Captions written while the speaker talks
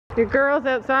Your girl's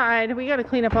outside. We gotta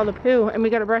clean up all the poo and we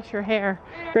gotta brush her hair.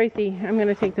 Gracie, I'm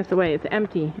gonna take this away. It's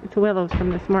empty. It's Willow's from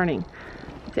this morning.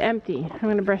 It's empty. I'm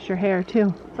gonna brush your hair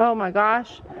too. Oh my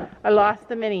gosh. I lost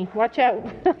the mini. Watch out.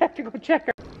 I have to go check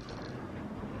her.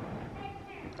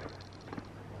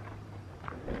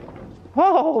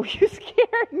 Whoa, you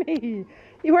scared me.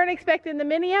 You weren't expecting the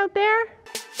mini out there?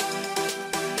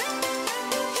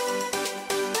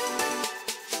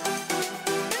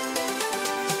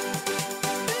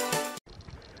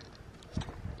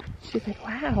 She's like,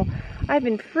 wow, I've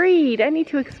been freed. I need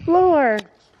to explore.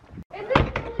 Is this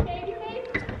really baby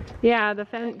safe? Yeah,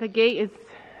 the gate is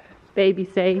baby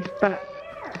safe, but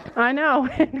I know.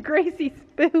 And Gracie's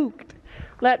spooked.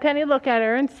 Let Penny look at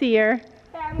her and see her.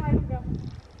 Yeah, I'm letting her go.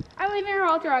 I'm leaving her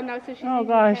halter on now so she Oh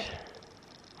gosh.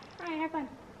 Alright, have fun.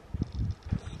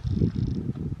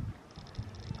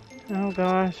 Oh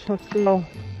gosh, let's go.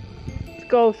 Let's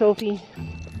go, Sophie.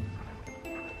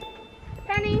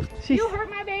 Penny, you hurt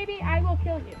my baby, I will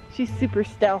kill you. She's super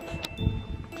stealth.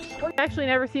 I've actually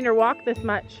never seen her walk this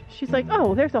much. She's like,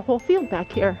 oh, there's a whole field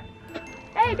back here.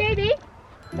 Hey, baby.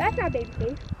 That's not baby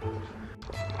safe.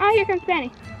 Oh, here comes Penny.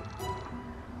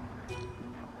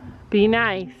 Be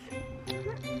nice.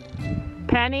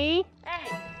 Penny?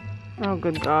 Hey. Oh,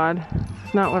 good God.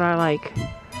 It's not what I like.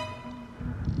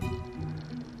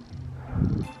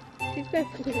 She's gonna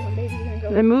squeeze when baby's gonna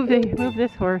go. Then move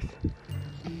this horse.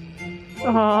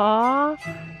 Aww.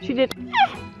 She did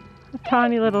a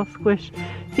tiny little squish.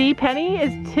 See, Penny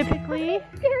is typically...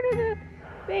 I'm scared of the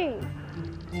thing.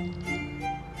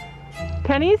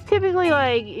 Penny's typically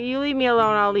like, you leave me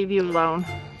alone, I'll leave you alone.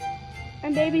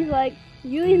 And baby's like,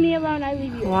 you leave me alone, I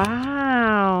leave you alone.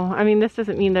 Wow. I mean, this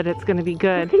doesn't mean that it's going to be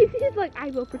good. He's like, I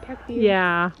will protect you.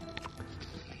 Yeah.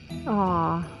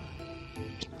 Aw.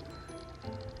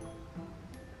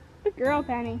 Good girl,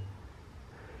 Penny.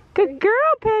 Good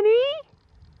girl, Penny.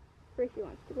 Gracie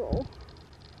wants to roll.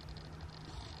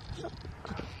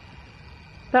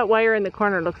 That wire in the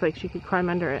corner looks like she could climb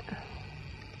under it.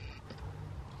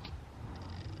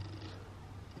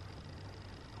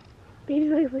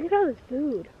 Baby's like, look at all this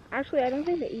food. Actually, I don't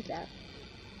think they eat that.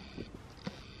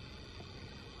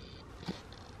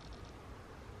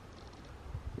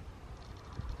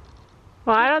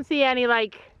 Well, I don't see any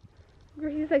like...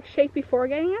 Gracie's like, shake before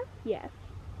getting up? Yes.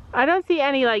 I don't see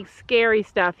any like scary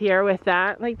stuff here with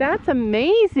that. Like, that's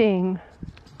amazing.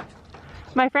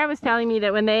 My friend was telling me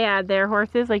that when they add their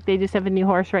horses, like they just have a new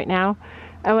horse right now,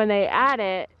 and when they add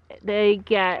it, they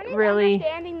get Penny's really...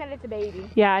 understanding that it's a baby.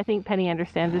 Yeah, I think Penny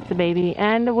understands it's a baby,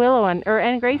 and Willow and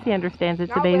Gracie understands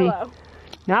it's a baby. Willow.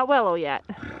 Not Willow yet.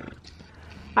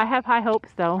 I have high hopes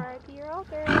though. R.I.P. your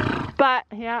halter. But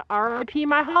yeah, R.I.P.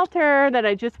 my halter that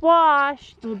I just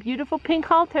washed. The beautiful pink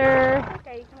halter.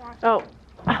 Okay, you can watch. Oh,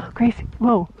 Gracie,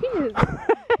 whoa. Jesus.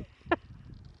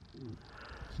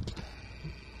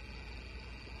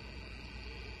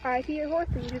 R.I.P. your horse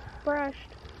that you just brushed.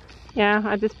 Yeah,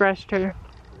 I just brushed her.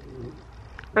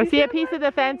 I see a piece of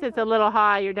the fence, it's a little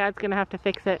high. Your dad's gonna have to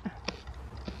fix it.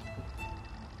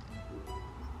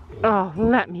 Oh,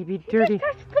 let me be dirty. She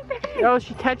touched the fence. Oh,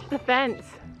 she touched the fence.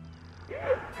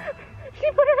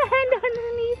 She put her hand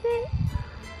underneath it.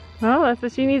 Well, that's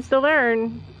what she needs to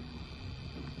learn.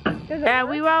 Yeah,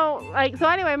 we won't, like, so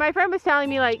anyway, my friend was telling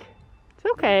me, like, it's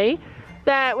okay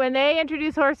that when they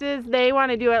introduce horses, they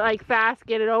want to do it, like, fast,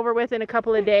 get it over with in a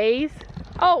couple of days.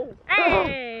 Oh,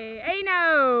 hey, hey,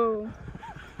 no.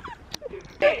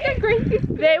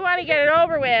 They want to get it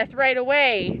over with right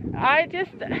away.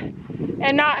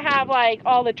 And not have, like,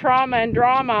 all the trauma and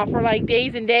drama for, like,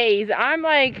 days and days. I'm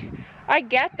like, I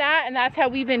get that, and that's how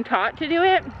we've been taught to do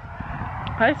it.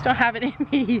 I just don't have it in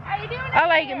me. How you doing? I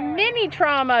like mini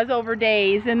traumas over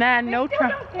days, and then no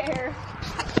trauma. I don't care.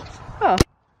 Oh.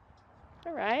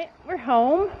 All right, we're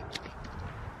home.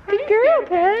 Good girl,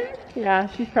 Penny. Yeah,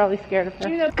 she's probably scared of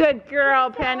her. Good girl,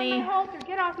 Penny.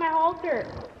 Get off my halter.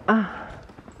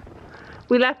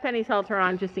 We left Penny's halter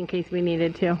on just in case we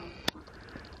needed to.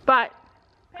 But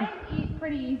Penny's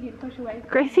pretty easy to push away.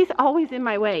 Gracie's always in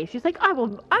my way. She's like, I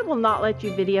will not let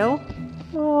you video.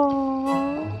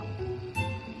 Aww.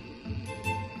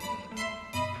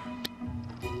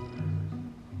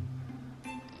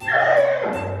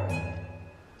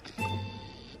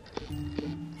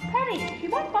 Penny, she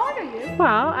won't bother you.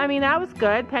 Well, I mean, that was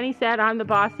good. Penny said, I'm the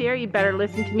boss here. You better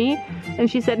listen to me. And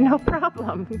she said, no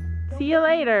problem. See you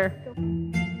later.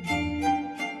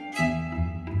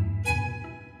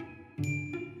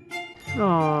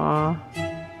 Aww.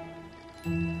 Do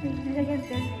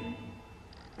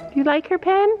you like her,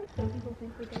 Pen?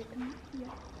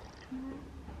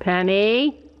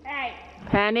 Penny? Hey.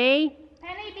 Penny?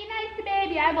 Penny, be nice to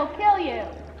baby. I will kill you.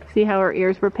 See how her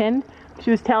ears were pinned?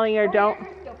 She was telling her, don't.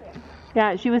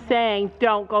 Yeah, she was saying,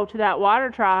 don't go to that water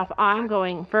trough. I'm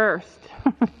going first.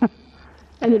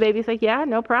 And the baby's like, yeah,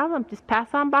 no problem. Just pass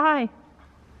on by.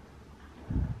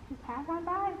 Just pass on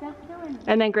by. That's killing me.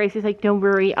 And then Gracie's like, don't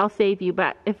worry, I'll save you.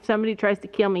 But if somebody tries to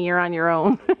kill me, you're on your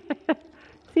own.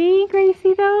 See,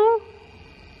 Gracie, though?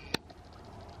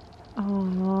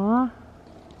 Aww.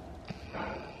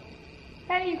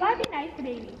 Penny, you gotta be nice to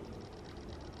baby.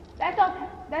 That's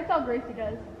all Gracie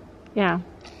does. Yeah.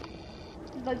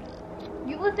 She's like,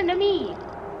 you listen to me.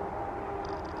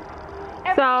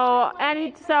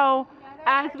 So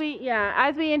as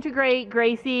we integrate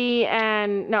Gracie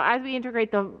as we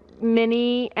integrate the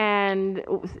Minnie and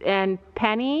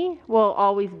Penny, we'll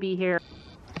always be here.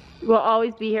 We'll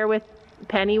always be here with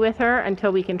Penny with her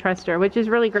until we can trust her, which is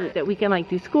really great that we can like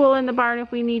do school in the barn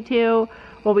if we need to.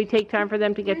 While we take time for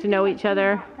them to get to know each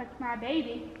other. Touch my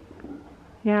baby.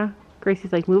 Yeah.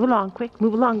 Gracie's like, move along, quick,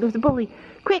 move along. There's a bully.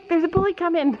 Quick, there's a bully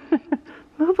coming.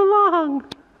 Move along.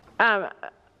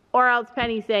 Or else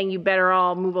Penny's saying, you better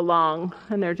all move along.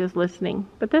 And they're just listening.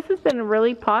 But this has been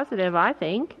really positive, I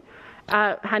think.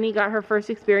 Honey got her first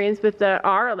experience with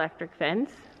our electric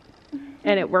fence.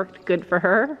 And it worked good for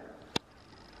her.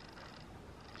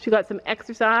 She got some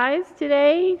exercise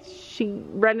today. She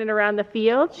running around the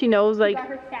field. She knows like... She got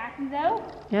her sassies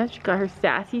out. Yeah, she got her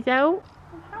sassies out.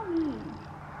 How mean.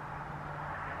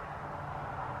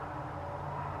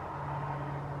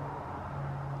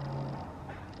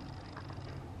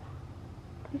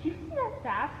 Did you see that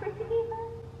sass Gracie gave her?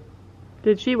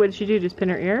 Did she? What did she do? Just pin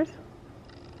her ears?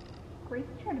 Gracie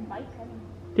tried to bite Penny.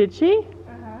 Did she?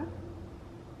 Uh-huh.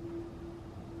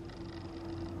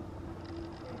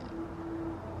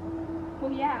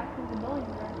 Well, yeah, because the bullies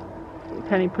were.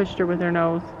 Penny pushed her with her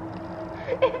nose.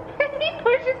 Penny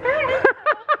pushes her.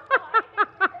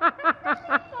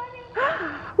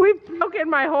 We've broken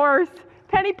my horse.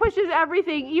 Penny pushes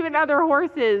everything, even other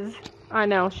horses. I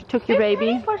know, she took your baby.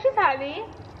 Penny pushes at me.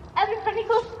 Everybody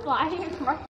goes flying and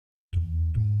runs.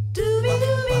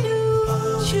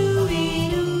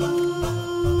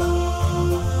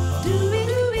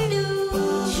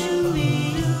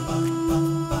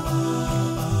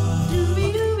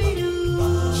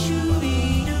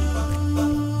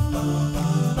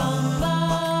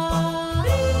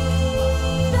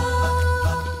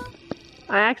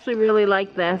 I actually really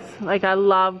like this. Like, I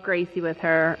love Gracie with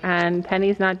her, and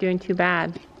Penny's not doing too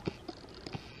bad.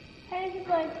 Penny's just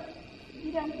like,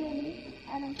 you don't feel me,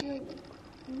 I don't feel you.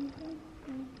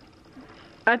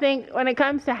 I think when it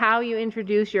comes to how you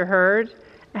introduce your herd,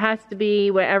 it has to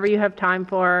be whatever you have time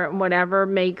for, whatever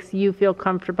makes you feel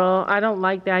comfortable. I don't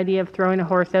like the idea of throwing a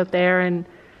horse out there and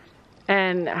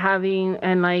having,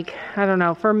 and like, I don't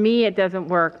know, for me it doesn't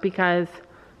work because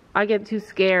I get too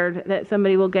scared that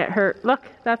somebody will get hurt. Look,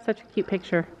 that's such a cute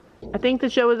picture. I think the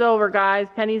show is over, guys.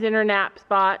 Penny's in her nap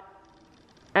spot,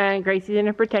 and Gracie's in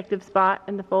her protective spot,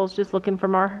 and the foal's just looking for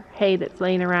more hay that's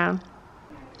laying around.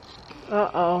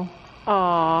 Uh-oh.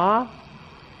 Aww.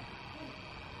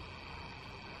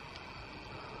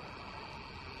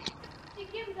 She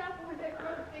gives up when they're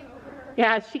roasting over her.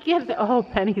 Yeah, she gives it. Oh,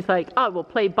 Penny's like, oh, we'll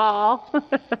play ball.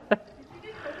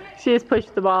 She just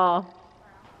pushed the ball.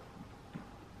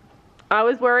 I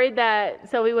was worried that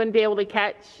Sylvie wouldn't be able to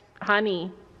catch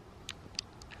Honey.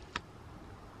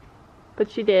 But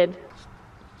she did.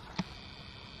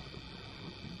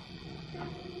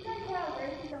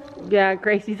 Yeah,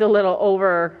 Gracie's a little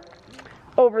over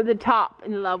the top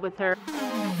in love with her.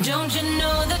 Don't you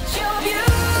know that you're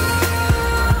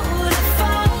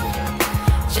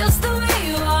beautiful, just the way